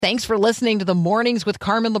Thanks for listening to the Mornings with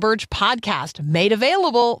Carmen LaBerge podcast, made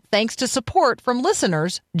available thanks to support from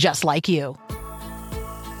listeners just like you.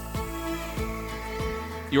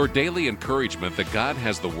 Your daily encouragement that God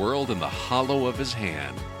has the world in the hollow of his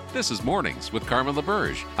hand. This is Mornings with Carmen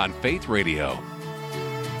LaBerge on Faith Radio.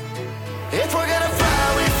 If we're gonna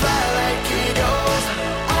fly, we fly like eagles,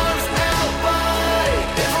 arms out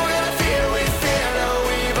wide. If we're gonna fear, we fear no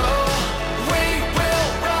evil. We will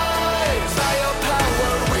rise. By your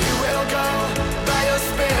power we will go. By your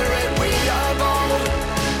spirit we are bold.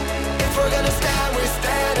 If we're gonna stand, we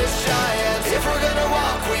stand as giants. If we're gonna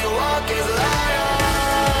walk, we walk as lions.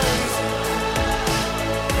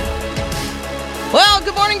 Well,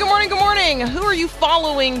 good morning, good morning, good morning. Who are you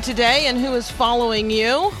following today and who is following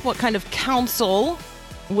you? What kind of counsel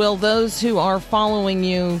will those who are following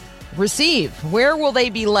you receive? Where will they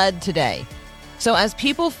be led today? So as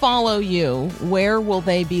people follow you, where will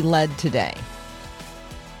they be led today?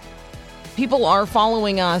 People are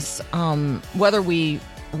following us, whether we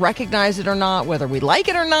recognize it or not, whether we like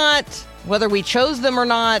it or not, whether we chose them or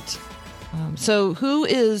not. So who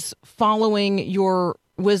is following your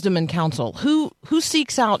wisdom and counsel? Who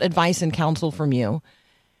seeks out advice and counsel from you?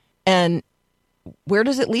 And where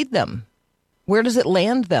does it lead them? Where does it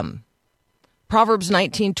land them? Proverbs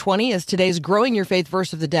 19:20 is today's Growing Your Faith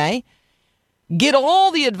verse of the day. Get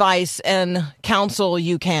all the advice and counsel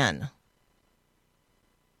you can,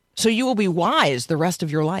 so you will be wise the rest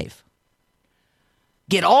of your life.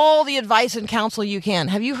 Get all the advice and counsel you can.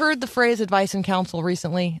 Have you heard the phrase advice and counsel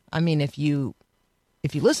recently? I mean, if you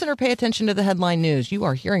listen or pay attention to the headline news, you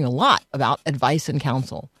are hearing a lot about advice and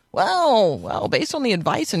counsel. Well, based on the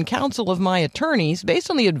advice and counsel of my attorneys, based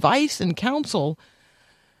on the advice and counsel,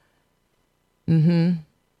 I'm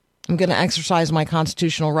going to exercise my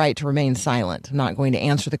constitutional right to remain silent. I'm not going to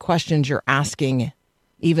answer the questions you're asking,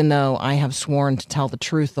 even though I have sworn to tell the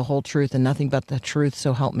truth, the whole truth, and nothing but the truth,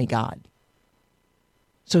 so help me God.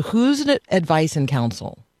 So whose advice and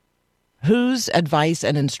counsel? Whose advice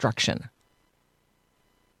and instruction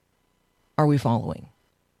are we following?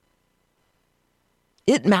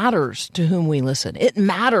 It matters to whom we listen. It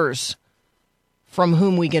matters from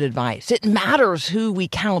whom we get advice. It matters who we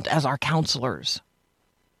count as our counselors.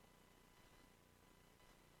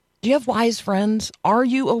 Do you have wise friends? Are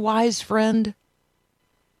you a wise friend?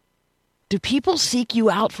 Do people seek you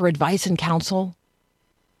out for advice and counsel?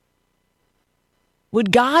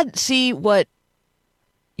 Would God see what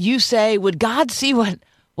you say? Would God see what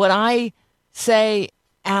I say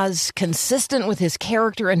as consistent with his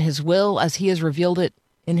character and his will as he has revealed it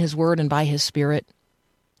in his word and by his spirit?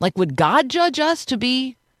 Like, would God judge us to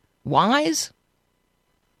be wise?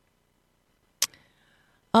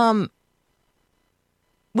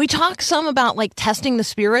 We talk some about like testing the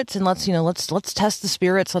spirits, and let's test the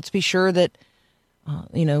spirits. Let's be sure that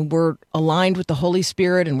we're aligned with the Holy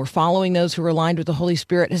Spirit and we're following those who are aligned with the Holy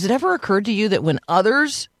Spirit. Has it ever occurred to you that when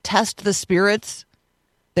others test the spirits,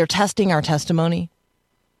 they're testing our testimony?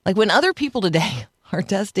 Like when other people today are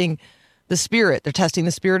testing the spirit, they're testing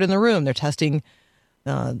the spirit in the room. They're testing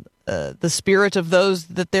the spirit of those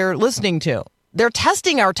that they're listening to. They're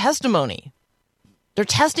testing our testimony. They're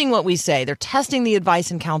testing what we say. They're testing the advice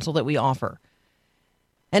and counsel that we offer.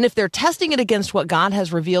 And if they're testing it against what God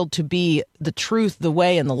has revealed to be the truth, the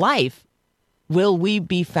way, and the life, will we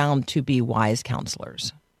be found to be wise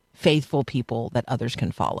counselors, faithful people that others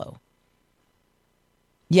can follow?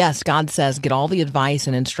 Yes, God says, get all the advice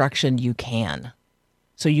and instruction you can,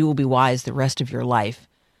 so you will be wise the rest of your life.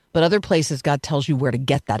 But other places, God tells you where to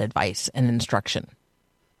get that advice and instruction.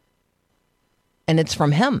 And it's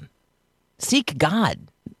from him. Seek God.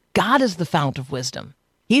 God is the fount of wisdom.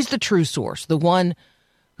 He's the true source, the one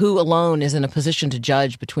who alone is in a position to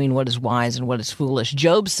judge between what is wise and what is foolish.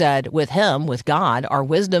 Job said, with him, with God, are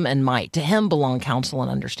wisdom and might. To him belong counsel and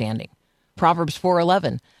understanding. Proverbs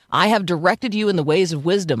 4:11, I have directed you in the ways of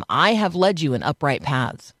wisdom. I have led you in upright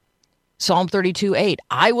paths. Psalm 32:8,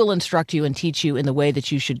 I will instruct you and teach you in the way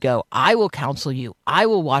that you should go. I will counsel you. I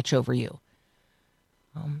will watch over you.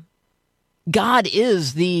 God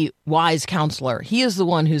is the wise counselor. He is the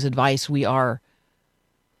one whose advice we are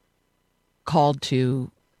called to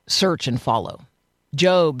search and follow.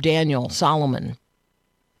 Job, Daniel, Solomon,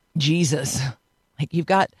 Jesus. Like you've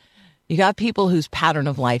got people whose pattern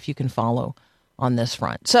of life you can follow on this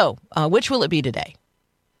front. So, which will it be today?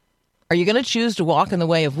 Are you going to choose to walk in the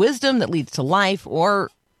way of wisdom that leads to life, or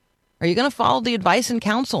are you going to follow the advice and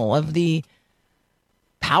counsel of the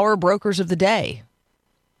power brokers of the day?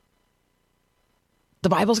 The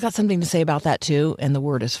Bible's got something to say about that too, and the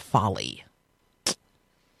word is folly.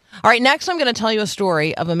 All right, next I'm going to tell you a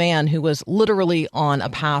story of a man who was literally on a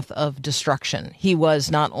path of destruction. He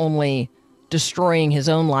was not only destroying his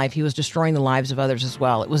own life, he was destroying the lives of others as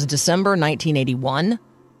well. It was December 1981.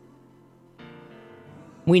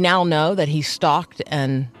 We now know that he stalked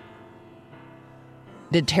and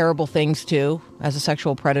did terrible things too as a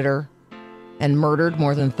sexual predator and murdered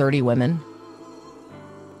more than 30 women.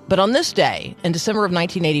 But on this day, in December of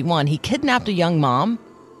 1981, he kidnapped a young mom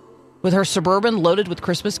with her Suburban loaded with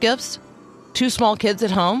Christmas gifts, 2 small kids at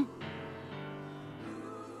home.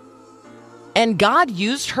 And God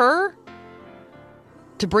used her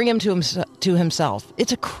to bring him to himself.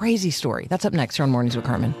 It's a crazy story. That's up next here on Mornings with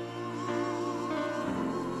Carmen.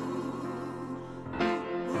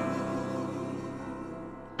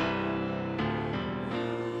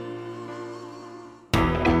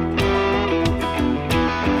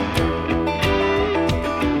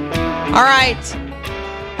 All right.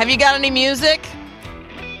 Have you got any music?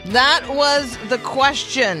 That was the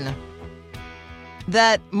question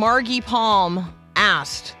that Margie Palm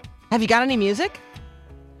asked. Have you got any music?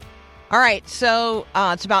 All right. So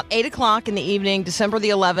it's about 8 o'clock in the evening, December the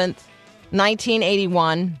 11th,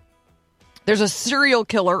 1981. There's a serial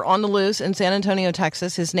killer on the loose in San Antonio,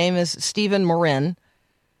 Texas. His name is Stephen Morin.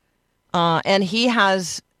 And he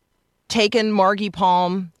has taken Margie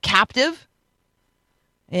Palm captive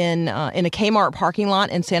in a Kmart parking lot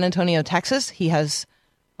in San Antonio, Texas. He has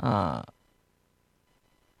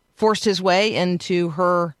forced his way into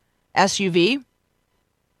her SUV,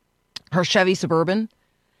 her Chevy Suburban.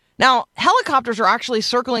 Now, helicopters are actually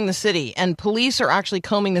circling the city, and police are actually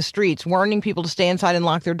combing the streets, warning people to stay inside and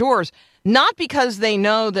lock their doors, not because they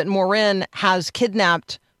know that Morin has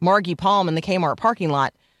kidnapped Margie Palm in the Kmart parking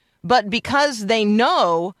lot, but because they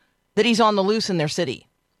know that he's on the loose in their city.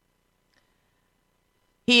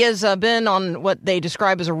 He has been on what they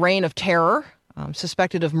describe as a reign of terror,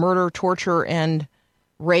 suspected of murder, torture, and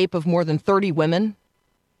rape of more than 30 women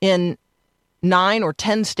in 9 or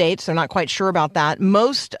 10 states. They're not quite sure about that.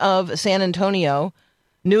 Most of San Antonio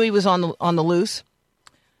knew he was on the loose.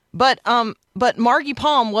 But Margie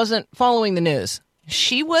Palm wasn't following the news.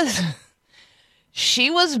 She was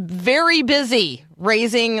very busy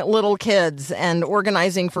raising little kids and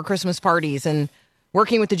organizing for Christmas parties and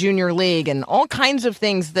working with the Junior League and all kinds of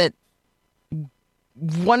things that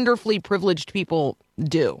wonderfully privileged people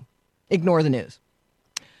do. Ignore the news.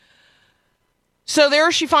 So there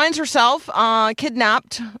she finds herself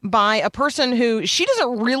kidnapped by a person who she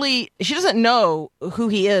doesn't know who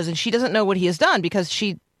he is, and she doesn't know what he has done because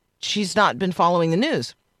she's not been following the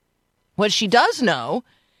news. What she does know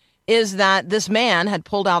is that this man had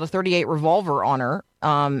pulled out a .38 revolver on her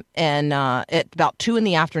at about 2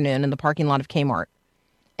 p.m. in the parking lot of Kmart.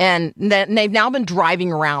 And they've now been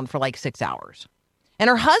driving around for like 6 hours. And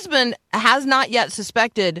her husband has not yet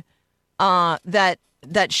suspected that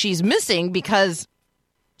she's missing because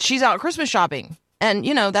she's out Christmas shopping. And,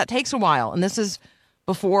 that takes a while. And this is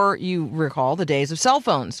before, you recall, the days of cell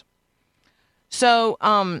phones. So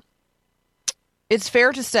it's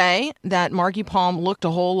fair to say that Margie Palm looked a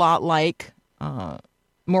whole lot like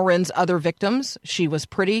Morin's other victims. She was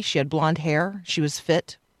pretty. She had blonde hair. She was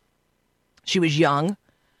fit. She was young.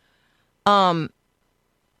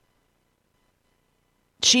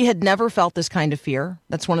 She had never felt this kind of fear.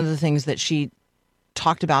 That's one of the things that she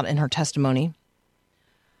talked about in her testimony.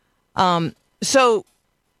 So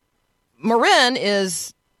Morin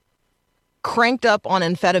is cranked up on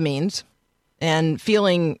amphetamines and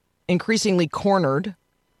feeling increasingly cornered.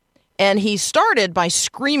 And he started by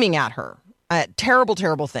screaming at her at terrible,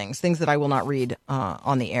 terrible things that I will not read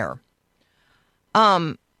on the air.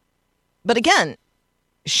 But again,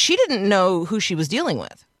 she didn't know who she was dealing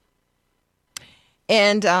with.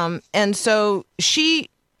 And so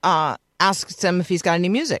she asks him if he's got any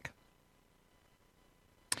music.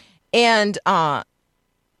 And then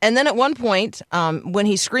at one point, when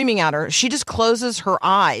he's screaming at her, she just closes her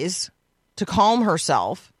eyes to calm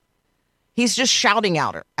herself. He's just shouting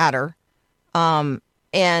at her.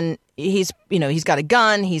 And he's got a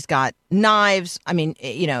gun, he's got knives. And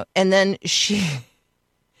then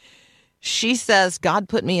she says, God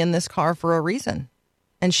put me in this car for a reason.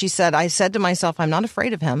 And she said, I said to myself, I'm not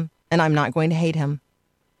afraid of him and I'm not going to hate him.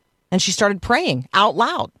 And she started praying out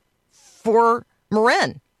loud for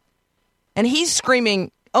Morin. And he's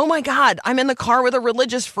screaming, oh my God, I'm in the car with a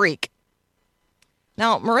religious freak.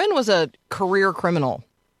 Now, Morin was a career criminal.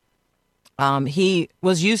 He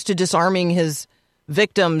was used to disarming his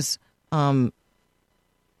victims with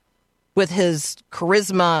his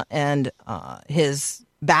charisma and his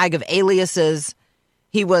bag of aliases.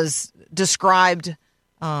 He was described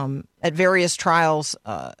at various trials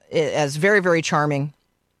as very, very charming.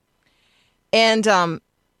 And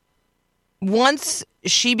once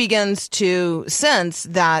she begins to sense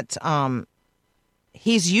that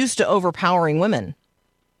he's used to overpowering women,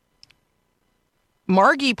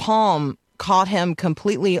 Margie Palm caught him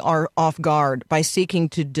completely off guard by seeking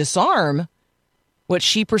to disarm what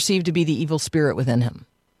she perceived to be the evil spirit within him.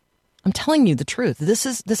 I'm telling you the truth. This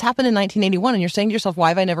happened in 1981, and you're saying to yourself, why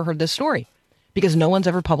have I never heard this story? Because no one's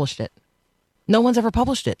ever published it. No one's ever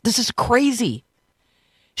published it. This is crazy.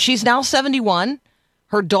 She's now 71.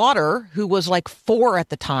 Her daughter, who was like 4 at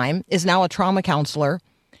the time, is now a trauma counselor.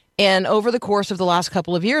 And over the course of the last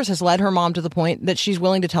couple of years has led her mom to the point that she's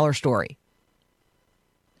willing to tell her story.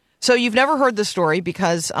 So you've never heard this story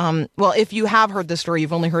because, well, if you have heard this story,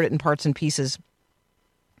 you've only heard it in parts and pieces.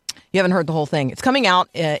 You haven't heard the whole thing. It's coming out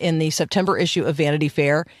in the September issue of Vanity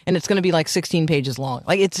Fair, and it's going to be like 16 pages long.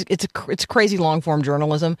 Like it's crazy long form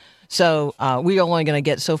journalism. So we're only going to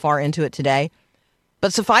get so far into it today.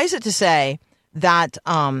 But suffice it to say that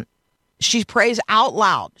she prays out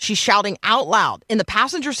loud. She's shouting out loud in the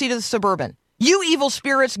passenger seat of the Suburban. You evil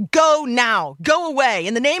spirits, go now. Go away.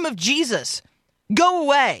 In the name of Jesus, go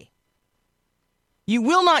away. You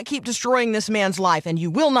will not keep destroying this man's life, and you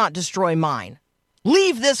will not destroy mine.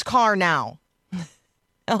 Leave this car now.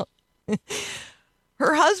 Her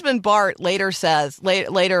husband, Bart, later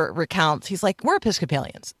recounts, he's like, we're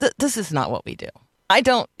Episcopalians. This is not what we do. We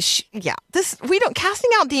don't,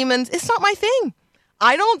 casting out demons, it's not my thing.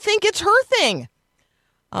 I don't think it's her thing.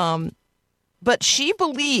 But she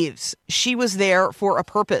believes she was there for a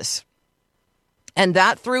purpose. And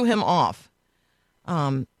that threw him off.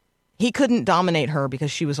 He couldn't dominate her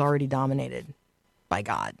because she was already dominated by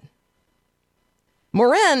God.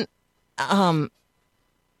 Morin,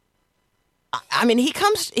 he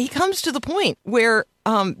comes to the point where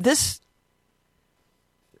this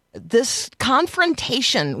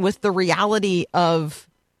confrontation with the reality of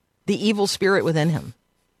the evil spirit within him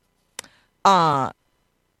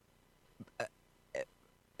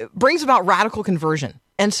brings about radical conversion.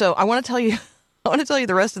 And so I want to tell you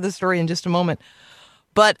the rest of the story in just a moment.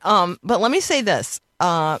 But let me say this.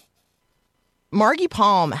 Margie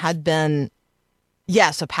Palm had been,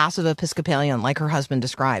 yes, a passive Episcopalian like her husband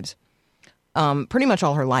describes, pretty much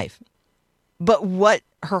all her life. But what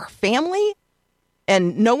her family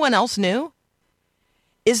and no one else knew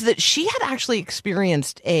is that she had actually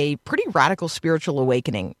experienced a pretty radical spiritual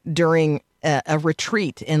awakening during a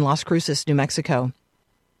retreat in Las Cruces, New Mexico,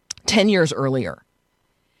 10 years earlier.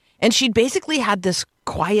 And she'd basically had this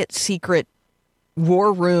quiet, secret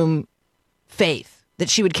war room faith that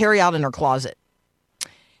she would carry out in her closet.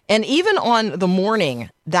 And even on the morning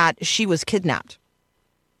that she was kidnapped,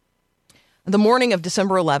 the morning of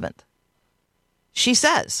December 11th, she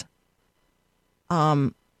says,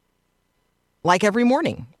 like every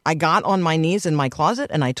morning, I got on my knees in my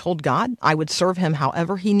closet and I told God I would serve him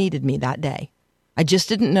however he needed me that day. I just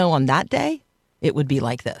didn't know on that day it would be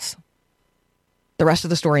like this. The rest of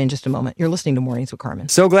the story in just a moment. You're listening to Mornings with Carmen.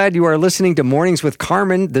 So glad you are listening to Mornings with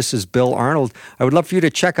Carmen. This is Bill Arnold. I would love for you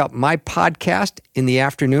to check out my podcast in the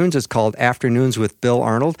afternoons. It's called Afternoons with Bill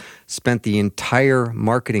Arnold. Spent the entire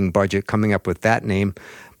marketing budget coming up with that name.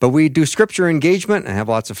 But we do scripture engagement and have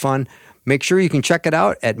lots of fun. Make sure you can check it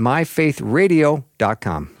out at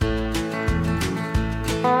myfaithradio.com.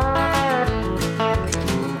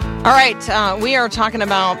 All right, we are talking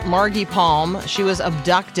about Margie Palm. She was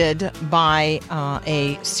abducted by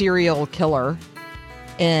a serial killer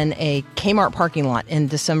in a Kmart parking lot in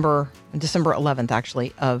December 11th,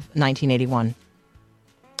 actually, of 1981.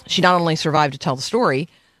 She not only survived to tell the story,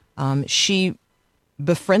 she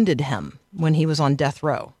befriended him when he was on death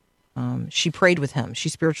row. She prayed with him. She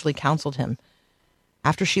spiritually counseled him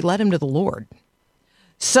after she led him to the Lord.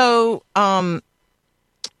 So,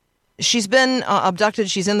 she's been abducted.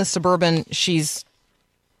 She's in the Suburban. She's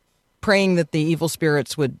praying that the evil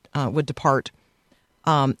spirits would depart.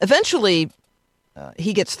 Eventually,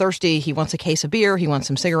 he gets thirsty. He wants a case of beer. He wants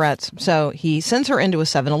some cigarettes. So he sends her into a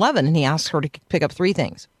 7-Eleven and he asks her to pick up 3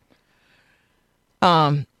 things.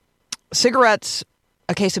 Cigarettes,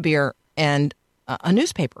 a case of beer, and a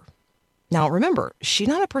newspaper. Now, remember, she's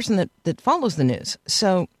not a person that follows the news.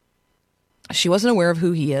 So she wasn't aware of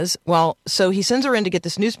who he is. Well, so he sends her in to get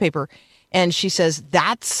this newspaper, and she says,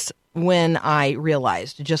 that's when I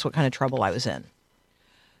realized just what kind of trouble I was in.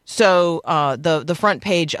 So the front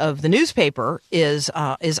page of the newspaper is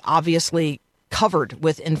obviously covered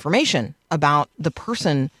with information about the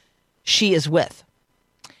person she is with.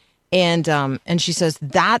 And she says,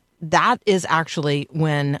 that is actually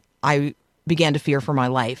when I began to fear for my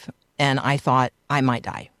life, and I thought I might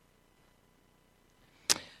die.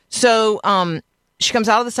 So she comes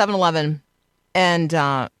out of the 7-Eleven, and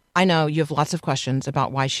I know you have lots of questions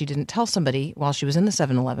about why she didn't tell somebody while she was in the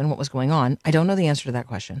 7-Eleven what was going on. I don't know the answer to that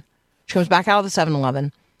question. She comes back out of the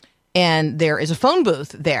 7-Eleven, and there is a phone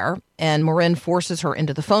booth there, and Marin forces her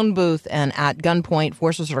into the phone booth and at gunpoint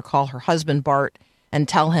forces her to call her husband, Bart, and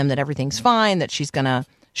tell him that everything's fine, that she's going to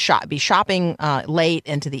be shopping late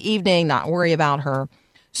into the evening, not worry about her.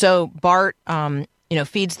 So Bart,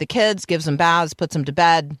 feeds the kids, gives them baths, puts them to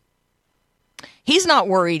bed. He's not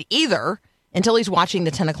worried either until he's watching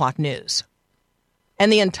the 10 o'clock news.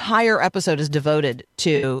 And the entire episode is devoted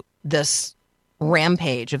to this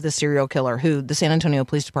rampage of the serial killer who the San Antonio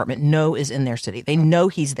Police Department know is in their city. They know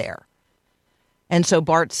he's there. And so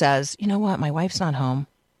Bart says, you know what, my wife's not home.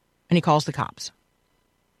 And he calls the cops.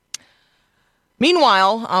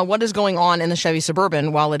 Meanwhile, what is going on in the Chevy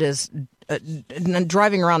Suburban while it is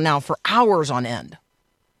driving around now for hours on end?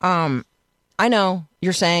 I know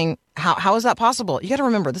you're saying, how is that possible? You got to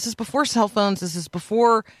remember, this is before cell phones. This is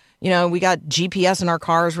before, we got GPS in our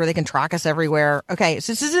cars where they can track us everywhere. Okay,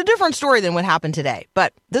 so this is a different story than what happened today.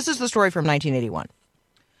 But this is the story from 1981.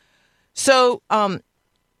 So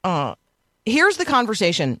here's the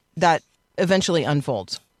conversation that eventually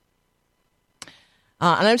unfolds.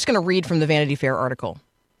 And I'm just going to read from the Vanity Fair article.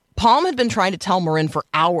 Palm had been trying to tell Marin for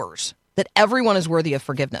hours that everyone is worthy of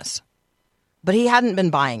forgiveness, but he hadn't been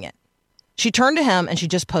buying it. She turned to him and she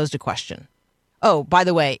just posed a question. Oh, by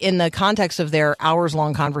the way, in the context of their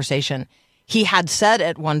hours-long conversation, he had said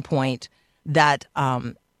at one point that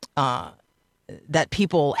that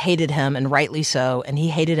people hated him, and rightly so, and he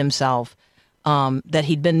hated himself, that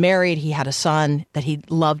he'd been married, he had a son that he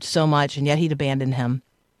loved so much, and yet he'd abandoned him.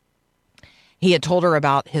 He had told her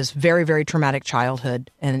about his very, very traumatic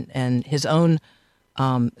childhood and his own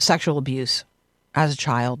sexual abuse as a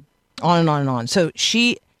child, on and on and on. So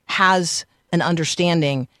she has an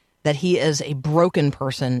understanding that he is a broken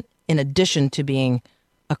person in addition to being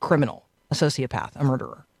a criminal, a sociopath, a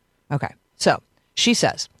murderer. Okay, so she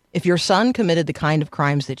says, if your son committed the kind of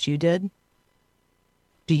crimes that you did,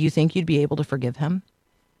 do you think you'd be able to forgive him?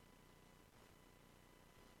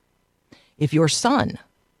 If your son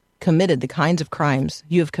committed the kinds of crimes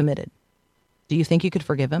you have committed, do you think you could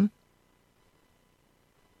forgive him?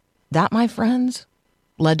 That, my friends,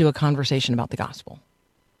 led to a conversation about the gospel.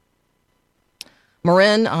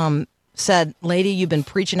 Marin said, lady, you've been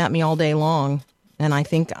preaching at me all day long, and I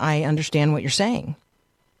think I understand what you're saying.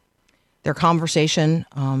 Their conversation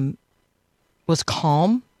was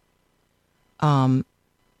calm. And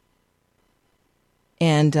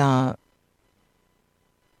at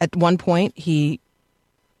one point, she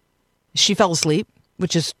fell asleep,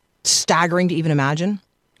 which is staggering to even imagine.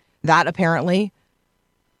 That apparently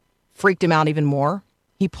freaked him out even more.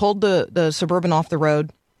 He pulled the Suburban off the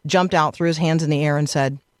road, jumped out, threw his hands in the air and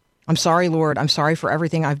said, I'm sorry, Lord. I'm sorry for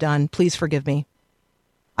everything I've done. Please forgive me.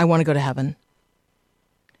 I want to go to heaven.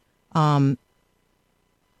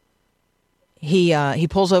 He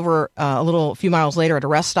pulls over a few miles later at a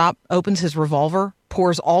rest stop, opens his revolver,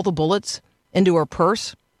 pours all the bullets into her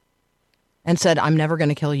purse, and said, I'm never going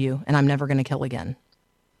to kill you, and I'm never going to kill again.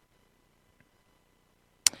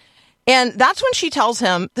 And that's when she tells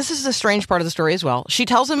him, this is a strange part of the story as well, she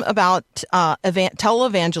tells him about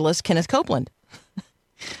televangelist Kenneth Copeland,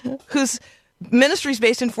 whose ministry is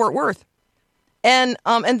based in Fort Worth. And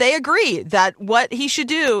they agree that what he should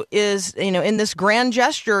do is, in this grand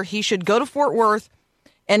gesture, he should go to Fort Worth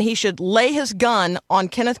and he should lay his gun on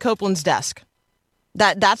Kenneth Copeland's desk.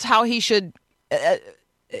 That's how he should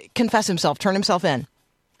confess himself, turn himself in.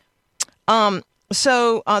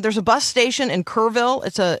 So there's a bus station in Kerrville.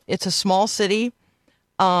 It's a small city.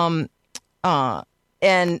 And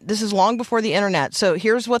this is long before the internet. So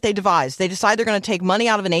here's what they devise. They decide they're going to take money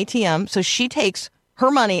out of an ATM. So she takes her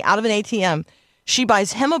money out of an ATM. She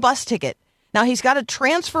buys him a bus ticket. Now he's got to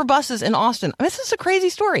transfer buses in Austin. I mean, this is a crazy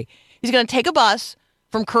story. He's going to take a bus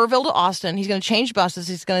from Kerrville to Austin. He's going to change buses.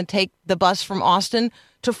 He's going to take the bus from Austin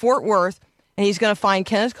to Fort Worth. And he's going to find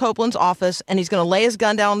Kenneth Copeland's office, and he's going to lay his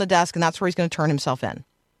gun down on the desk, and that's where he's going to turn himself in.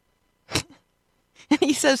 And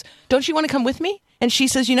he says, "Don't you want to come with me?" And she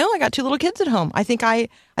says, "I got 2 little kids at home. I think I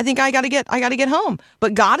got to get home.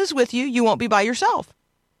 But God is with you. You won't be by yourself."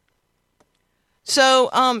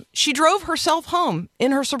 So she drove herself home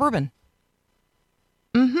in her Suburban.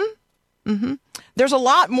 There's a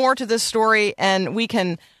lot more to this story, and we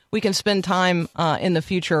can spend time in the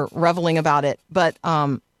future reveling about it.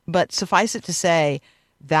 But suffice it to say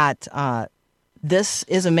that this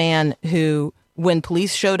is a man who, when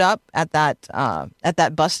police showed up at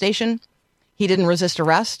that bus station, he didn't resist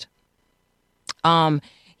arrest.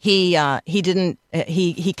 He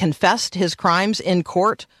confessed his crimes in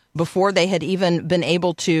court before they had even been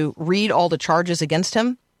able to read all the charges against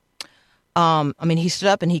him. He stood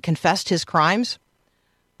up and he confessed his crimes,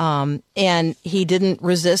 and he didn't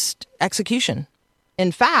resist execution.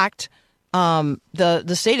 In fact,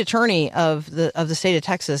 the state attorney of the state of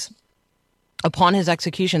Texas, upon his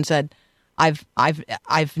execution, said, "I've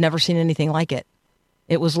never seen anything like it.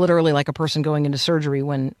 It was literally like a person going into surgery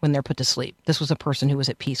when they're put to sleep. This was a person who was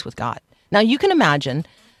at peace with God." Now you can imagine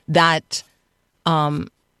that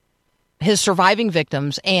his surviving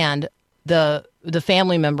victims and the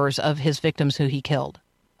family members of his victims who he killed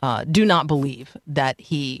do not believe that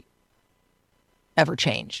he ever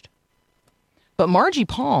changed. But Margie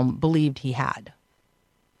Palm believed he had.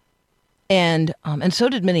 And so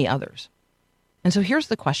did many others. And so here's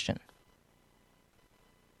the question.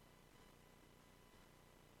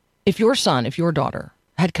 If your son, if your daughter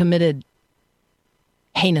had committed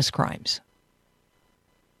heinous crimes,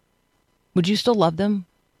 would you still love them?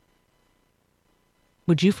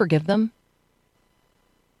 Would you forgive them?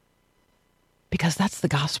 Because that's the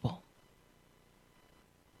gospel.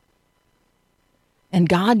 And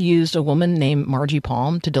God used a woman named Margie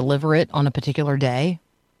Palm to deliver it on a particular day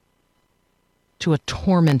to a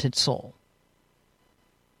tormented soul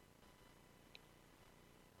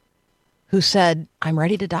who said, "I'm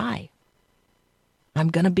ready to die. I'm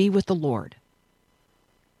going to be with the Lord,"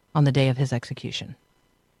 on the day of his execution.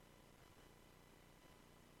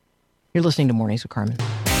 You're listening to Mornings with Carmen.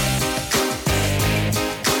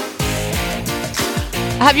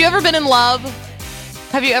 Have you ever been in love?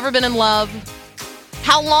 Have you ever been in love?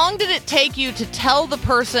 How long did it take you to tell the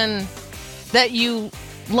person that you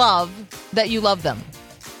love them?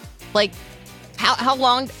 Like, how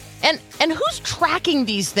long? And who's tracking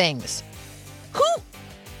these things?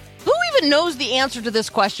 Who even knows the answer to this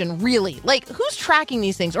question, really? Like, who's tracking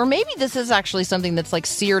these things? Or maybe this is actually something that's like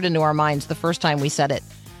seared into our minds the first time we said it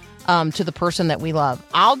to the person that we love.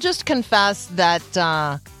 I'll just confess that,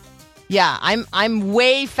 I'm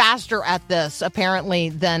way faster at this, apparently,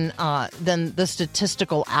 than the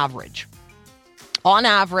statistical average. On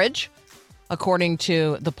average, according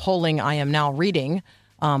to the polling I am now reading,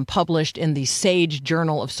 published in the Sage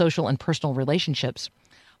Journal of Social and Personal Relationships,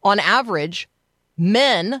 on average,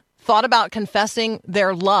 men thought about confessing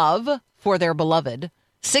their love for their beloved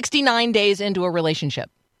 69 days into a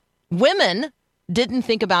relationship. Women didn't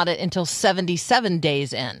think about it until 77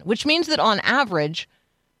 days in, which means that on average,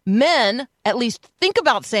 men at least think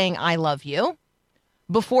about saying "I love you"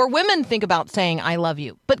 before women think about saying "I love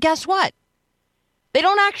you." But guess what? They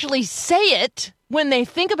don't actually say it when they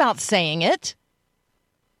think about saying it.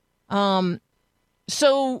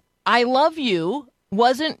 So "I love you"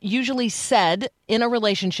 wasn't usually said in a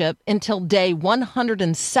relationship until day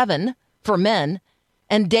 107 for men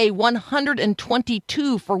and day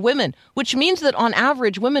 122 for women, which means that on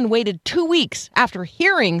average, women waited 2 weeks after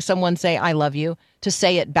hearing someone say "I love you" to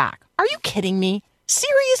say it back. Are you kidding me?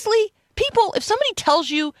 Seriously? People, if somebody tells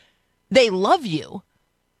you they love you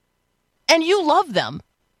and you love them,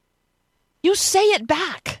 you say it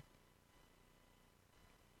back.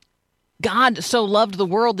 God so loved the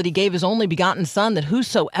world that he gave his only begotten son, that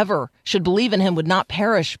whosoever should believe in him would not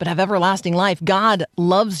perish but have everlasting life. God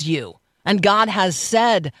loves you. And God has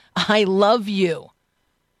said, "I love you."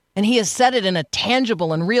 And he has said it in a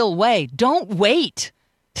tangible and real way. Don't wait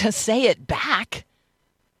to say it back.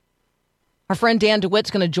 Our friend Dan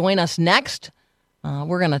DeWitt's going to join us next.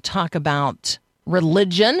 We're going to talk about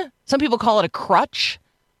religion. Some people call it a crutch.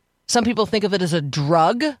 Some people think of it as a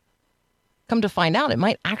drug. Come to find out, it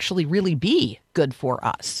might actually really be good for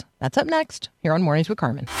us. That's up next here on Mornings with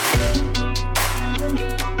Carmen.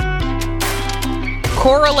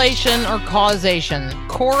 Correlation or causation?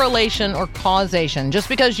 Correlation or causation? Just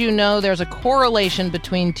because you know there's a correlation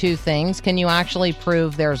between two things, can you actually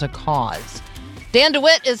prove there's a cause? Dan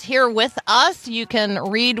DeWitt is here with us. You can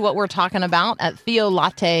read what we're talking about at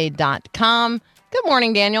theolatte.com. Good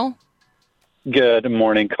morning, Daniel. Good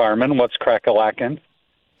morning, Carmen. What's crack-a-lackin'?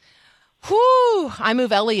 Whew, I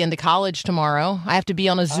move Ellie into college tomorrow. I have to be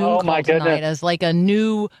on a Zoom call tonight as like a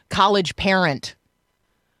new college parent.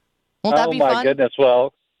 Won't that be fun? Oh, my goodness.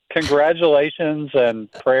 Well, congratulations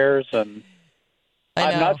and prayers. And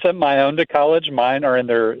I've not sent my own to college. Mine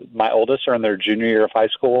are my oldest are in their junior year of high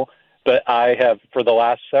school. But I have, for the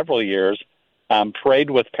last several years, prayed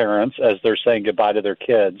with parents as they're saying goodbye to their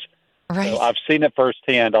kids. Right. So I've seen it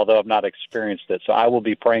firsthand, although I've not experienced it. So I will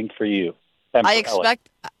be praying for you. I expect.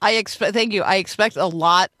 Thank you. I expect a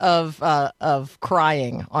lot of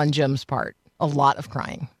crying on Jim's part. A lot of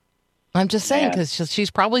crying. I'm just saying, because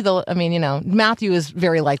she's probably Matthew is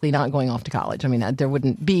very likely not going off to college. I mean, there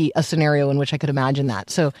wouldn't be a scenario in which I could imagine that.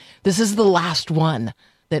 So this is the last one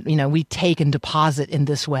that, we take and deposit in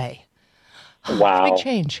this way. Wow. It's a big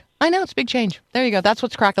change. I know, it's a big change. There you go. That's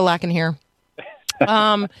what's crack-a-lacking here.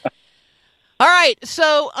 All right.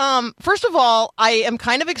 So, first of all, I am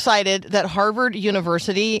kind of excited that Harvard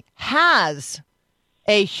University has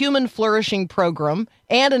a human flourishing program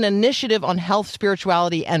and an initiative on health,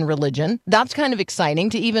 spirituality, and religion. That's kind of exciting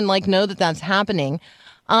to even know that that's happening.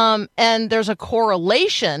 And there's a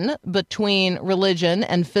correlation between religion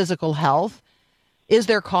and physical health. Is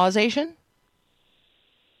there causation?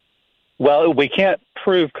 Well, we can't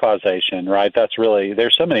prove causation, right?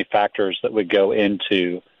 There's so many factors that would go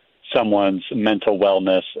into someone's mental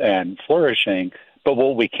wellness and flourishing. But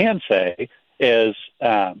what we can say is,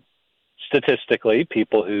 statistically,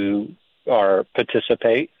 people who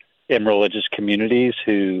participate in religious communities,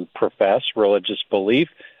 who profess religious belief,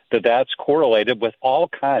 that's correlated with all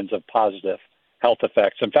kinds of positive health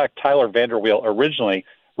effects. In fact, Tyler Vanderweel originally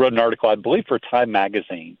wrote an article, I believe, for Time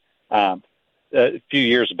magazine a few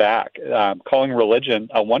years back, calling religion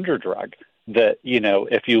a wonder drug. That,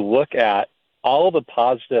 if you look at all the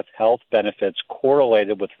positive health benefits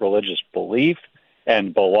correlated with religious belief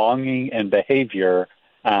and belonging and behavior,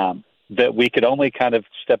 that we could only kind of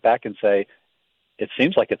step back and say, it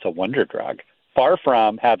seems like it's a wonder drug, far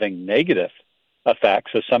from having negative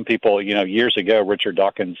effects. As some people, years ago, Richard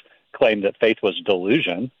Dawkins claimed that faith was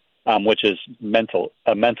delusion, which is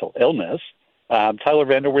a mental illness. Tyler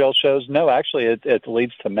Vanderweel shows, no, actually it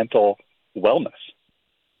leads to mental wellness.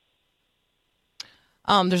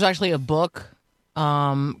 There's actually a book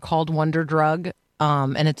called Wonder Drug,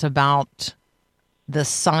 and it's about the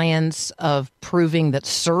science of proving that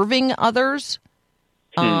serving others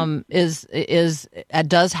does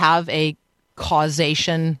have a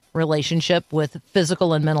causation relationship with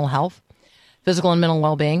physical and mental health, physical and mental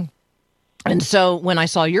well-being. And so when I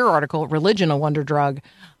saw your article, Religion, a Wonder Drug,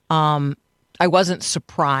 I wasn't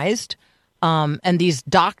surprised. And these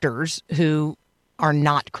doctors who are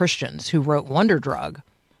not Christians who wrote Wonder Drug,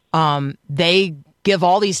 they give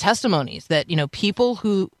all these testimonies that, people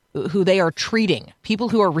who they are treating, people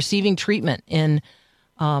who are receiving treatment in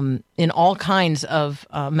all kinds of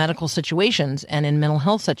medical situations and in mental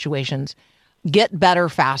health situations, get better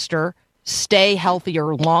faster, stay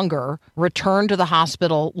healthier longer, return to the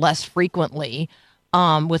hospital less frequently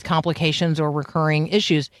with complications or recurring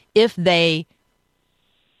issues if they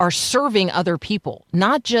are serving other people.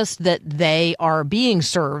 Not just that they are being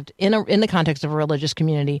served in the context of a religious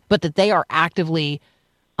community, but that they are actively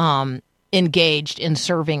engaged in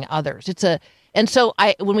serving others.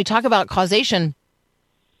 When we talk about causation,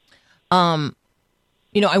 I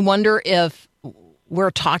wonder if we're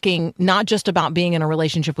talking not just about being in a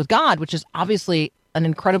relationship with God, which is obviously an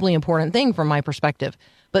incredibly important thing from my perspective,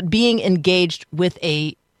 but being engaged with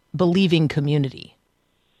a believing community.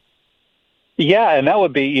 Yeah, and that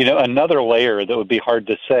would be, another layer that would be hard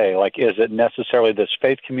to say. Is it necessarily this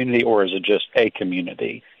faith community or is it just a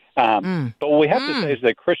community? But what we have to say is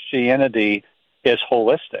that Christianity is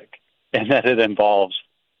holistic and that it involves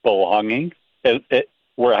belonging.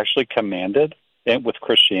 We're actually commanded with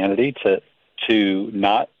Christianity to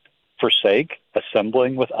not forsake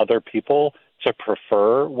assembling with other people, to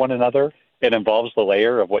prefer one another. It involves the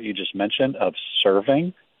layer of what you just mentioned of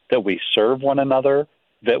serving, that we serve one another,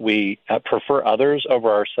 that we prefer others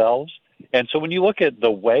over ourselves. And so when you look at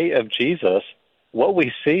the way of Jesus, what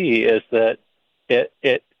we see is that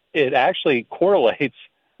it actually correlates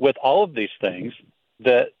with all of these things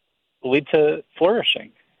that lead to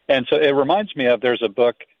flourishing. And so it reminds me of, there's a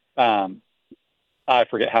book, I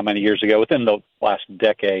forget how many years ago, within the last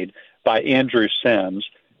decade, by Andrew Sims,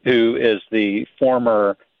 who is the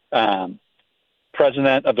former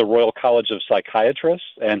president of the Royal College of Psychiatrists,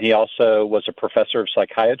 and he also was a professor of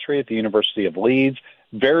psychiatry at the University of Leeds,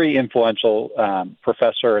 very influential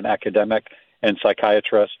professor and academic and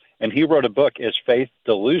psychiatrist. And he wrote a book, Is Faith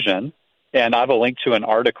Delusion? And I have a link to an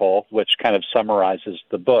article which kind of summarizes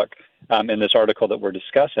the book in this article that we're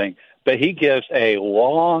discussing. But he gives a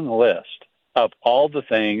long list of all the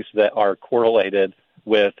things that are correlated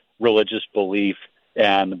with religious belief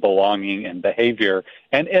and belonging and behavior.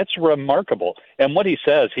 And it's remarkable. And what he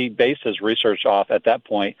says, he based his research off, at that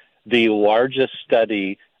point, the largest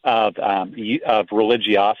study of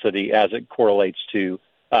religiosity as it correlates to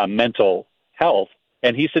mental health.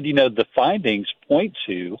 And he said, the findings point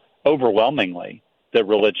to overwhelmingly that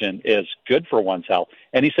religion is good for one's health.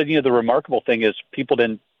 And he said, the remarkable thing is people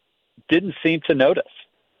didn't seem to notice.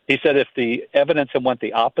 He said if the evidence had went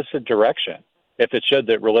the opposite direction, if it showed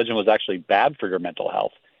that religion was actually bad for your mental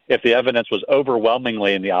health, if the evidence was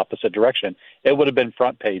overwhelmingly in the opposite direction, it would have been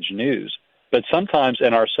front page news. But sometimes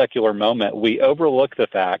in our secular moment, we overlook the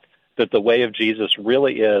fact that the way of Jesus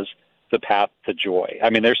really is the path to joy. I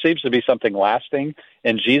mean, there seems to be something lasting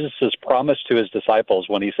in Jesus' promise to his disciples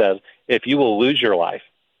when he says, if you will lose your life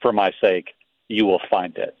for my sake, you will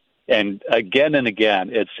find it. And again,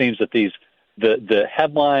 it seems that the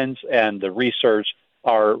headlines and the research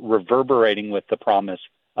are reverberating with the promise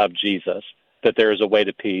of Jesus, that there is a way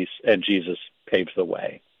to peace, and Jesus paves the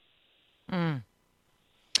way.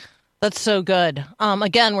 That's so good.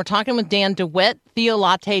 Again, we're talking with Dan DeWitt,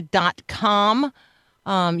 theolatte.com.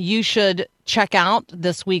 You should check out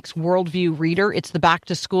this week's Worldview Reader. It's the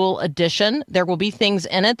back-to-school edition. There will be things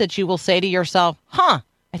in it that you will say to yourself,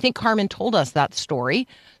 I think Carmen told us that story.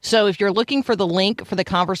 So if you're looking for the link for the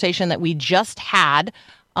conversation that we just had,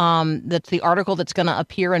 that's the article that's going to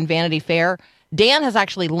appear in Vanity Fair, Dan has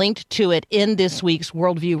actually linked to it in this week's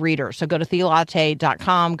Worldview Reader. So go to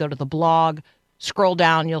theolatte.com, go to the blog, scroll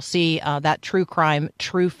down, you'll see that true crime,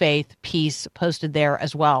 true faith piece posted there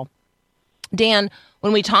as well. Dan,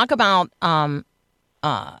 when we talk about, I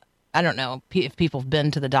don't know if people have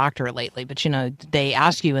been to the doctor lately, but, they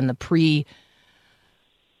ask you in the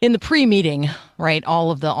pre-meeting, right, all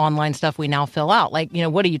of the online stuff we now fill out, like,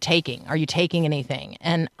 what are you taking? Are you taking anything?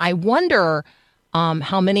 And I wonder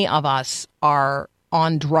how many of us are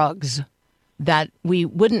on drugs that we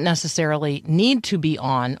wouldn't necessarily need to be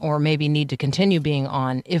on, or maybe need to continue being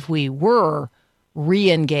on, if we were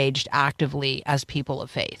re-engaged actively as people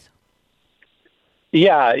of faith.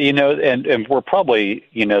 Yeah, and we're probably,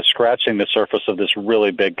 scratching the surface of this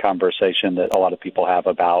really big conversation that a lot of people have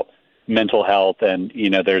about mental health. And,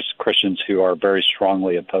 there's Christians who are very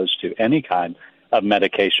strongly opposed to any kind of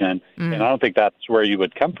medication. And I don't think that's where you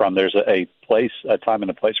would come from. There's a time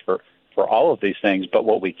and a place for all of these things. But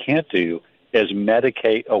what we can't do is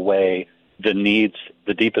medicate away the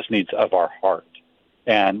deepest needs of our heart.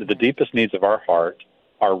 And the deepest needs of our heart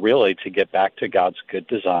are really to get back to God's good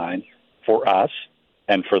design for us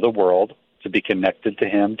and for the world, to be connected to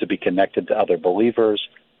him, to be connected to other believers,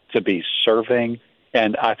 to be serving.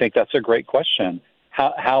 And I think that's a great question.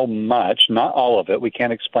 How much, not all of it, we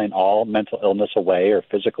can't explain all mental illness away or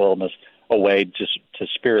physical illness away just to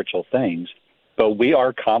spiritual things, but we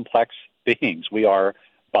are complex beings. We are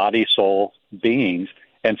body, soul beings,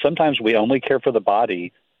 and sometimes we only care for the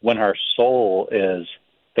body when our soul is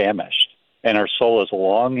famished and our soul is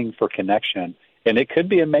longing for connection. And it could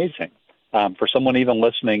be amazing for someone even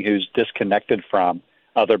listening who's disconnected from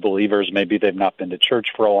other believers. Maybe they've not been to church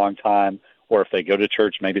for a long time, or if they go to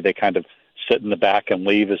church, maybe they kind of sit in the back and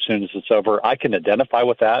leave as soon as it's over. I can identify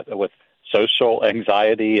with that, with social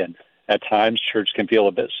anxiety, and at times church can feel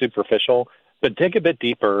a bit superficial. But dig a bit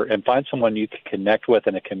deeper and find someone you can connect with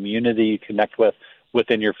in a community you connect with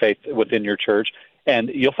within your faith, within your church, and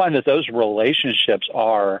you'll find that those relationships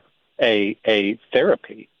are a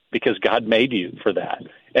therapy, because God made you for that.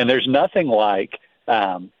 And there's nothing like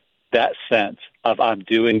that sense of I'm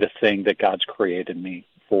doing the thing that God's created me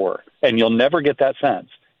for. And you'll never get that sense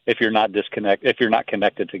if you're not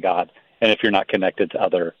connected to God, and if you're not connected to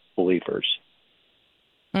other believers.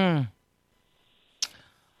 I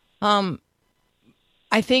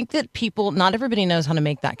think that not everybody knows how to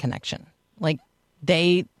make that connection. Like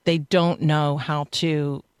they don't know how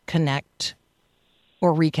to connect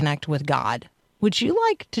or reconnect with God. Would you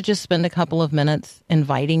like to just spend a couple of minutes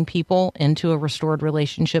inviting people into a restored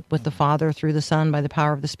relationship with the Father through the Son by the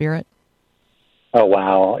power of the Spirit? Oh,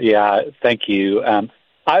 wow. Yeah, thank you. I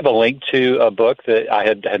have a link to a book that I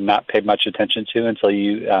had not paid much attention to until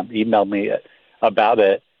you emailed me about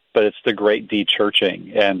it, but it's The Great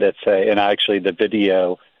De-Churching. And actually the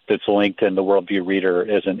video that's linked in the Worldview Reader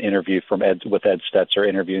is an interview with Ed Stetzer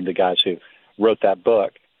interviewing the guys who wrote that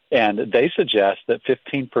book. And they suggest that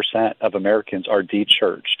 15% of Americans are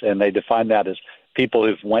de-churched, and they define that as people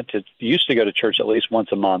who've used to go to church at least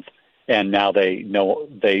once a month, and now they no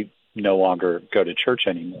longer go to church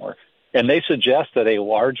anymore. And they suggest that a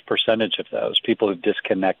large percentage of those people who've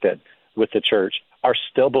disconnected with the church are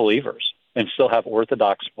still believers and still have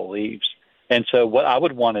orthodox beliefs. And so what I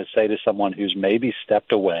would want to say to someone who's maybe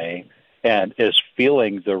stepped away and is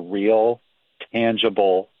feeling the real,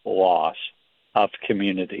 tangible loss of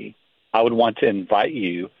community, I would want to invite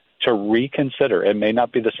you to reconsider. It may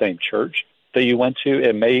not be the same church that you went to.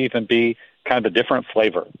 It may even be kind of a different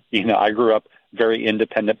flavor. I grew up very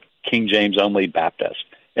independent, King James only Baptist,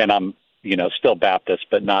 and I'm, still Baptist,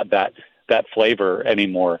 but not that flavor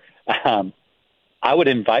anymore. I would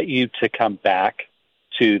invite you to come back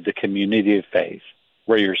to the community of faith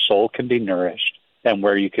where your soul can be nourished and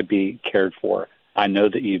where you could be cared for. I know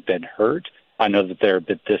that you've been hurt. I know that there have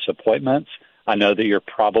been disappointments. I know that you're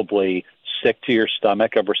probably sick to your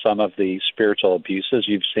stomach over some of the spiritual abuses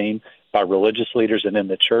you've seen by religious leaders and in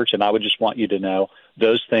the church. And I would just want you to know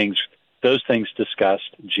those things those things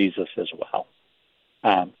discussed Jesus as well.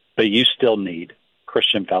 But you still need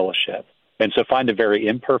Christian fellowship. And so find a very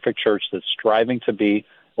imperfect church that's striving to be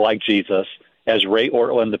like Jesus. As Ray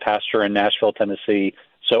Ortland, the pastor in Nashville, Tennessee,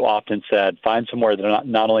 so often said, find somewhere that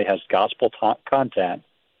not only has gospel content,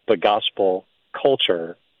 but gospel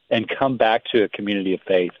culture, and come back to a community of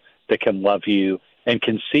faith that can love you and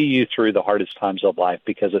can see you through the hardest times of life,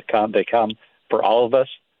 because they come for all of us.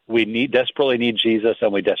 We desperately need Jesus,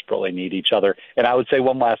 and we desperately need each other. And I would say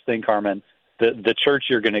one last thing, Carmen, the church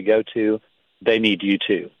you're going to go to, they need you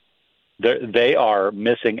too. They are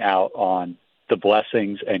missing out on the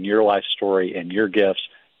blessings and your life story and your gifts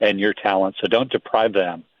and your talents. So don't deprive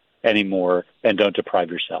them anymore, and don't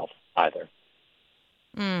deprive yourself either.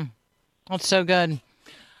 That's so good.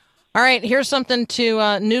 All right, here's something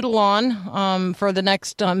to noodle on for the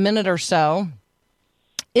next minute or so.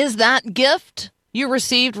 Is that gift you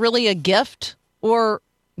received really a gift, or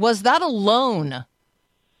was that a loan?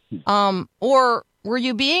 Or were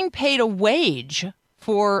you being paid a wage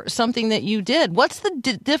for something that you did? What's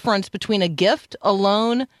the difference between a gift, a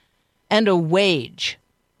loan, and a wage?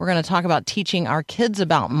 We're going to talk about teaching our kids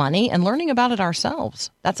about money and learning about it ourselves.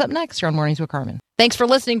 That's up next here on Mornings with Carmen. Thanks for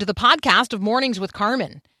listening to the podcast of Mornings with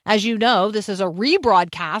Carmen. As you know, this is a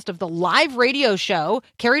rebroadcast of the live radio show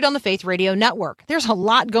carried on the Faith Radio Network. There's a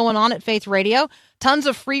lot going on at Faith Radio. Tons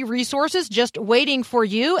of free resources just waiting for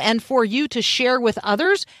you and for you to share with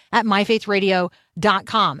others at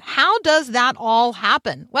myfaithradio.com. How does that all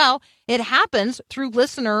happen? Well, it happens through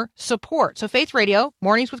listener support. So Faith Radio,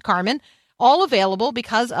 Mornings with Carmen, all available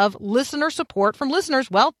because of listener support from listeners,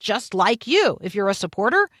 well, just like you. If you're a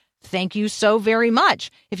supporter, thank you so very much.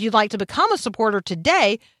 If you'd like to become a supporter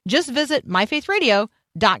today, just visit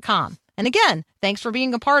myfaithradio.com. And again, thanks for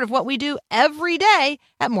being a part of what we do every day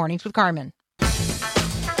at Mornings with Carmen.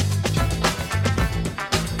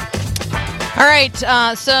 All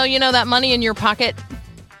right, so you know that money in your pocket,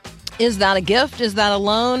 is that a gift? Is that a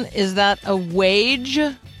loan? Is that a wage?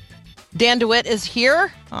 Dan DeWitt is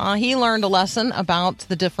here. He learned a lesson about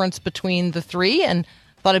the difference between the three, and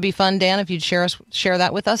thought it'd be fun, Dan, if you'd share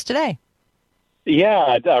that with us today.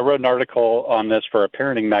 Yeah, I wrote an article on this for a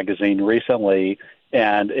parenting magazine recently,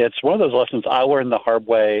 and it's one of those lessons I learned the hard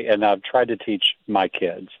way, and I've tried to teach my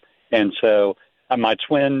kids. And so my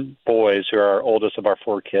twin boys, who are our oldest of our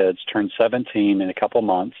four kids, turned 17 in a couple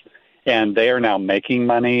months, and they are now making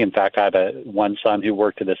money. In fact, I have one son who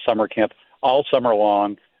worked at a summer camp all summer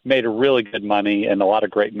long, made really good money and a lot of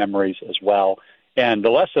great memories as well. And the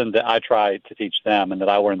lesson that I try to teach them and that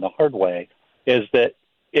I learned the hard way is that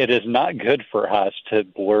it is not good for us to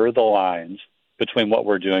blur the lines between what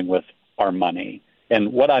we're doing with our money.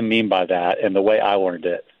 And what I mean by that, and the way I learned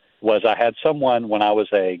it, was I had someone when I was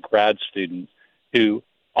a grad student who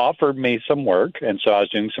offered me some work, and so I was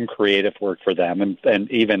doing some creative work for them,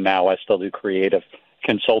 and even now I still do creative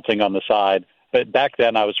consulting on the side. But back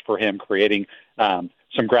then I was for him creating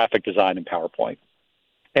some graphic design in PowerPoint.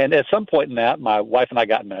 And at some point in that, my wife and I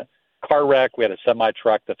got in a car wreck. We had a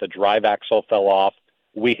semi-truck that the drive axle fell off.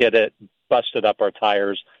 We hit it, busted up our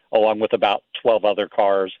tires, along with about 12 other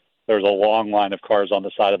cars. There was a long line of cars on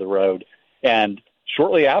the side of the road. And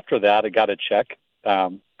shortly after that, I got a check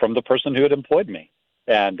from the person who had employed me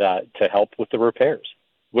and to help with the repairs,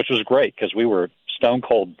 which was great because we were stone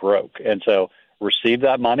cold broke. And so received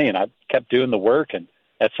that money, and I kept doing the work. And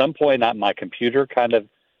at some point, my computer kind of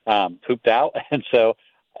pooped out, and so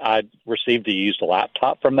I received a used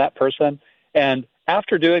laptop from that person. And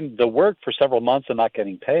after doing the work for several months and not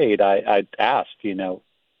getting paid, I asked,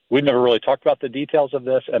 we've never really talked about the details of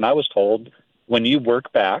this, and I was told, when you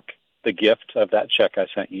work back the gift of that check I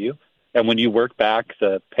sent you, and when you work back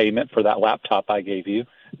the payment for that laptop I gave you,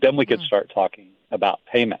 then we could start talking about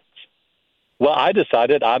payments. Well, I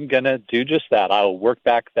decided I'm going to do just that. I'll work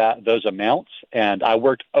back those amounts, and I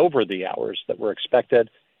worked over the hours that were expected,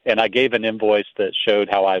 and I gave an invoice that showed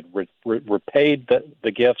how I'd repaid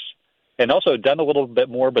the gifts and also done a little bit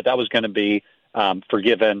more, but that was going to be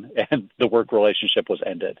forgiven, and the work relationship was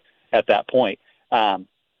ended at that point.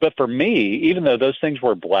 But for me, even though those things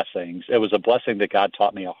were blessings, it was a blessing that God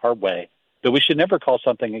taught me a hard way, that we should never call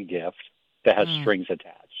something a gift that has strings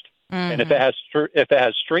attached. Mm-hmm. And if it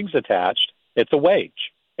has strings attached, it's a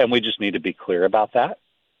wage, and we just need to be clear about that.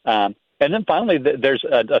 And then finally, there's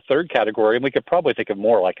a third category, and we could probably think of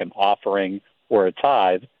more like an offering or a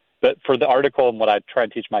tithe. But for the article, and what I try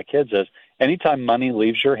and teach my kids is, anytime money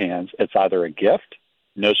leaves your hands, it's either a gift,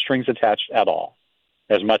 no strings attached at all,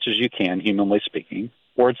 as much as you can, humanly speaking,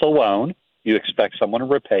 or it's a loan. You expect someone to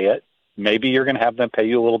repay it. Maybe you're going to have them pay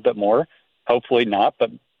you a little bit more. Hopefully not,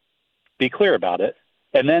 but be clear about it.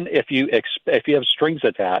 And then if you have strings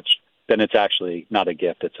attached, then it's actually not a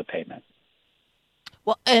gift, it's a payment.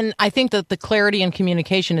 Well, and I think that the clarity and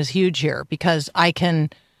communication is huge here, because I can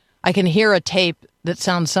hear a tape that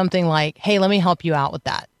sounds something like, hey, let me help you out with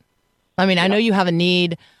that. I mean, I know you have a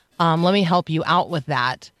need. Let me help you out with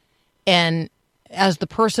that. And as the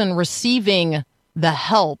person receiving the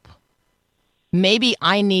help, maybe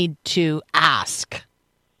I need to ask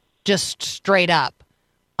just straight up,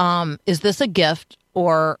 is this a gift,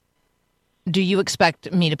 or do you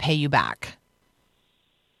expect me to pay you back?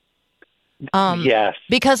 Yes.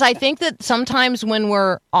 Because I think that sometimes when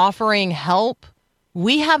we're offering help,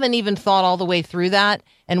 we haven't even thought all the way through that,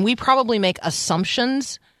 and we probably make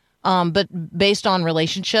assumptions, but based on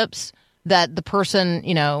relationships, that the person,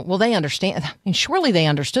 well, they understand. I mean, surely they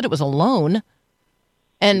understood it was a loan.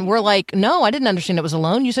 And we're like, no, I didn't understand it was a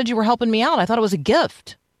loan. You said you were helping me out. I thought it was a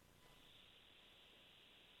gift.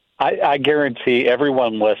 I guarantee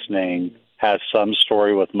everyone listening has some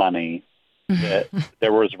story with money that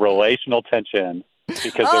there was relational tension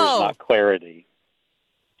because there was not clarity.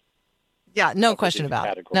 Yeah, no question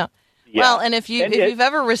about it. No. Yeah. Well, and if you've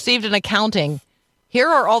ever received an accounting, here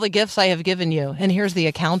are all the gifts I have given you, and here's the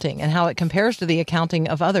accounting and how it compares to the accounting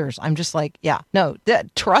of others. I'm just like,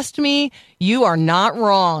 trust me, you are not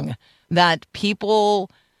wrong that some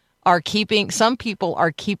people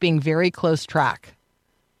are keeping very close track.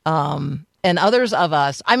 And others of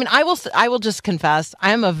us, I mean, I will just confess,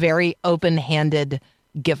 I am a very open-handed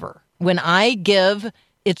giver. When I give,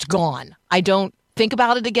 it's gone. I don't think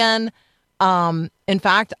about it again. In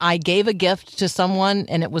fact, I gave a gift to someone,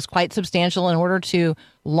 and it was quite substantial in order to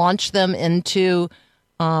launch them into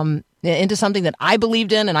something that I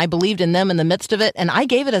believed in, and I believed in them in the midst of it, and I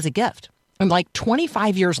gave it as a gift. And like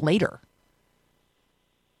 25 years later,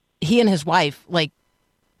 he and his wife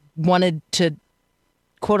wanted to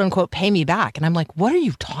quote unquote pay me back, and I'm like, what are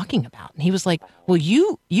you talking about? And he was like, well,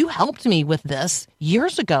 you helped me with this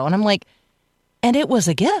years ago, and I'm like, and it was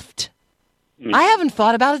a gift. I haven't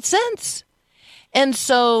thought about it since. And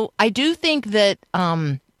so I do think that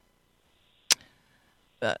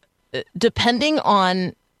depending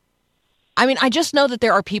on, I just know that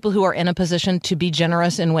there are people who are in a position to be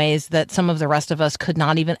generous in ways that some of the rest of us could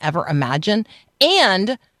not even ever imagine.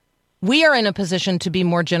 And we are in a position to be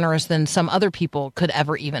more generous than some other people could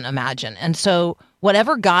ever even imagine. And so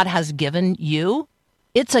whatever God has given you,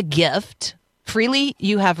 it's a gift. Freely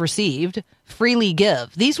you have received, freely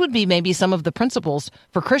give. These would be maybe some of the principles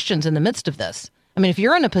for Christians in the midst of this. I mean, if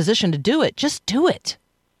you're in a position to do it, just do it.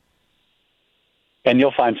 And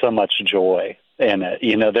you'll find so much joy in it.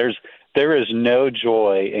 There is no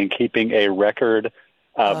joy in keeping a record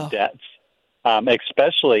of debts,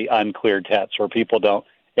 especially uncleared debts where people don't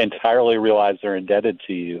entirely realize they're indebted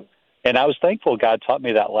to you. And I was thankful God taught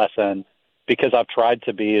me that lesson, because I've tried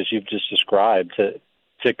to be, as you've just described,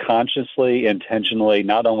 to consciously, intentionally,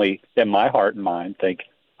 not only in my heart and mind, think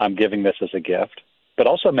I'm giving this as a gift, but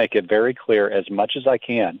also make it very clear as much as I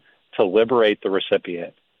can to liberate the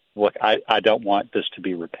recipient. Look, I don't want this to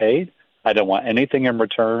be repaid. I don't want anything in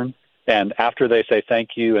return. And after they say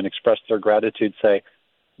thank you and express their gratitude, say,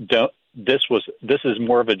 this is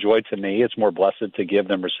more of a joy to me. It's more blessed to give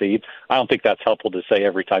than receive. I don't think that's helpful to say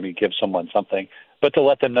every time you give someone something, but to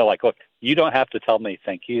let them know, look, you don't have to tell me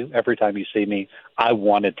thank you every time you see me. I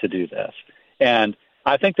wanted to do this. And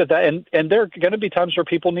I think that and there are going to be times where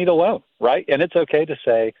people need a loan, right? And it's okay to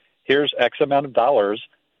say, here's X amount of dollars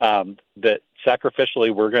that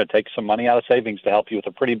sacrificially we're going to take some money out of savings to help you with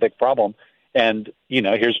a pretty big problem. And,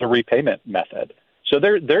 here's a repayment method. So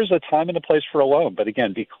there's a time and a place for a loan, but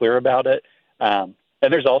again, be clear about it. And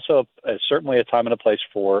there's also certainly a time and a place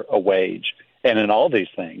for a wage. And in all these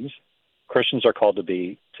things, Christians are called to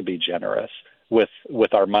be generous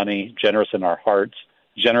with our money, generous in our hearts,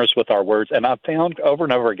 generous with our words. And I've found over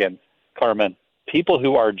and over again, Carmen, people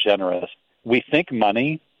who are generous, we think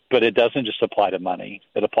money, but it doesn't just apply to money.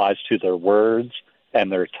 It applies to their words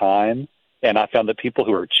and their time. And I found that people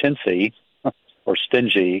who are chintzy or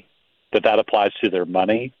stingy, that applies to their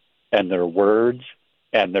money and their words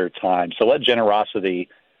and their time. So let generosity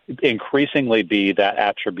increasingly be that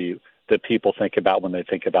attribute that people think about when they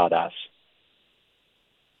think about us.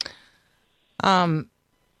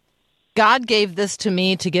 God gave this to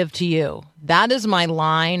me to give to you. That is my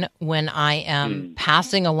line when I am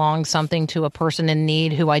passing along something to a person in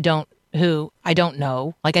need who I don't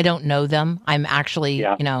know. Like, I don't know them. I'm actually,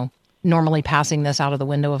 normally passing this out of the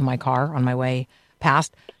window of my car on my way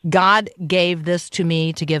past. God gave this to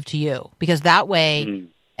me to give to you, because that way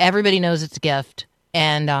everybody knows it's a gift,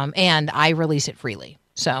 and I release it freely.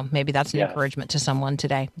 So maybe that's an encouragement to someone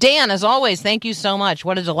today. Dan, as always, thank you so much.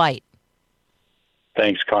 What a delight.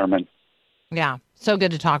 Thanks, Carmen. Yeah. So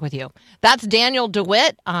good to talk with you. That's Daniel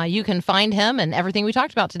DeWitt. You can find him and everything we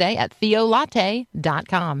talked about today at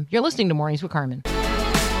theolatte.com. You're listening to Mornings with Carmen.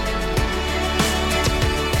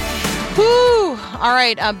 Whew. All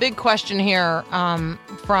right, a big question here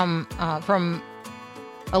from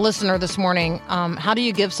a listener this morning. How do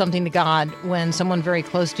you give something to God when someone very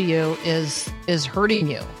close to you is hurting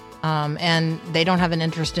you, and they don't have an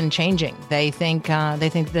interest in changing? They think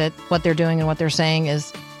that what they're doing and what they're saying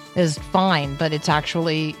is fine, but it's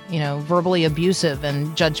actually, verbally abusive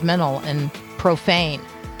and judgmental and profane.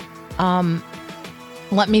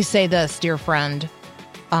 Let me say this, dear friend.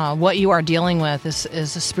 What you are dealing with is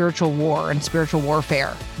a spiritual war and spiritual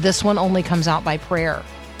warfare. This one only comes out by prayer.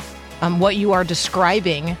 What you are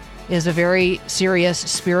describing is a very serious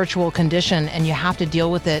spiritual condition, and you have to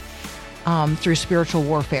deal with it through spiritual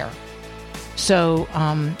warfare. So,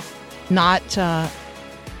 not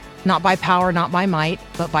by power, not by might,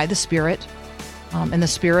 but by the Spirit. And the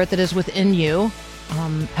Spirit that is within you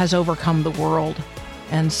has overcome the world.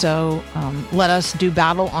 And so let us do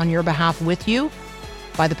battle on your behalf with you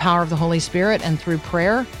by the power of the Holy Spirit and through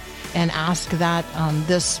prayer, and ask that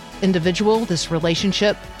this individual, this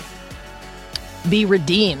relationship, be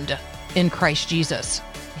redeemed in Christ Jesus.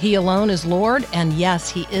 He alone is Lord, and yes,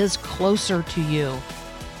 He is closer to you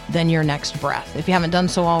than your next breath. If you haven't done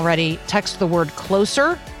so already, text the word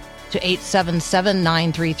closer to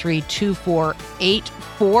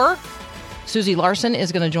 877-933-2484. Susie Larson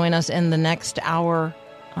is going to join us in the next hour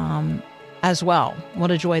as well. What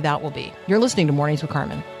a joy that will be. You're listening to Mornings with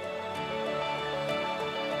Carmen.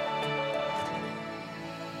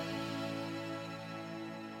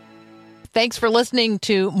 Thanks for listening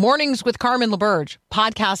to Mornings with Carmen LaBerge.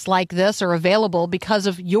 Podcasts like this are available because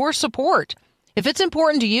of your support. If it's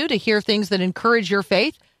important to you to hear things that encourage your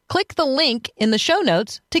faith, click the link in the show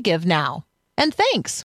notes to give now. And thanks.